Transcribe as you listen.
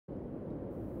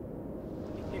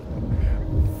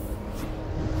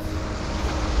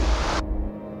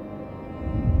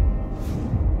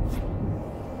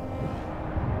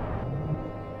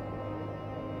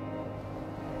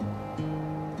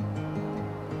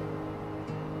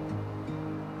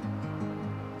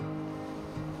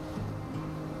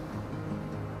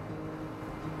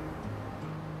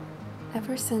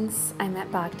Ever since I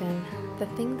met Bogdan, the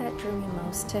thing that drew me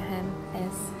most to him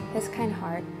is his kind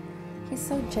heart. He's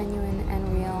so genuine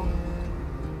and real.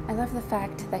 I love the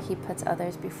fact that he puts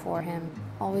others before him,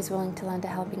 always willing to lend a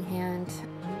helping hand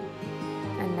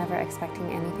and never expecting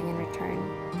anything in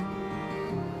return.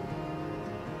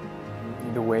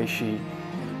 The way she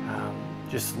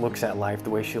just looks at life, the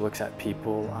way she looks at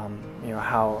people,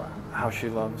 how she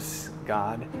loves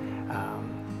God,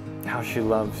 how she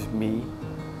loves me.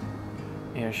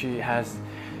 She has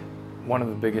one of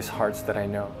the biggest hearts that I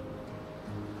know.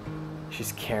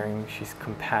 She's caring, she's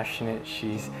compassionate,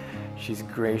 she's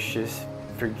gracious,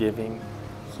 forgiving.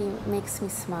 He makes me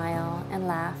smile and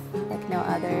laugh like no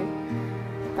other,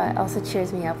 but also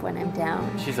cheers me up when I'm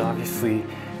down. She's obviously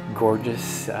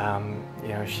gorgeous,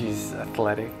 she's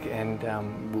athletic,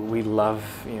 and we love,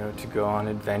 to go on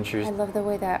adventures. I love the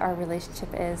way that our relationship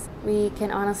is. We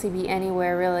can honestly be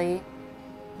anywhere, really,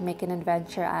 make an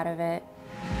adventure out of it.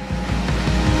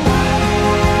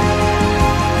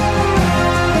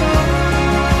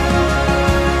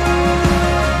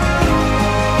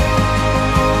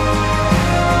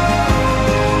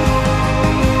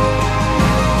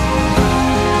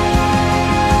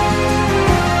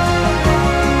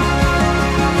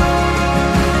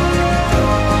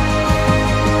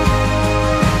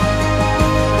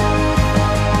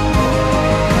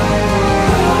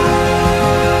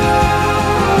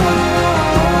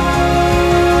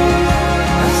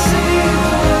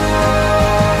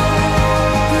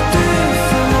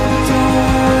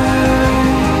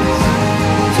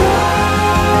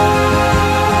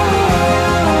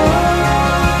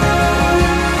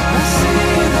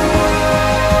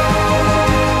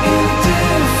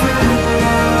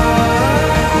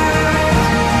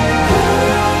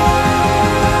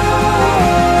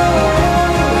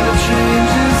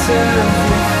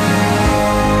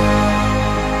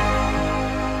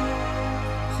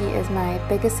 He is my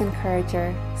biggest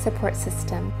encourager, support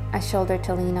system, a shoulder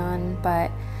to lean on,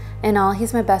 but in all,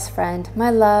 he's my best friend,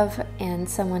 my love, and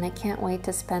someone I can't wait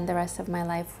to spend the rest of my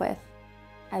life with.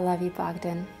 I love you,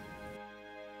 Bogdan.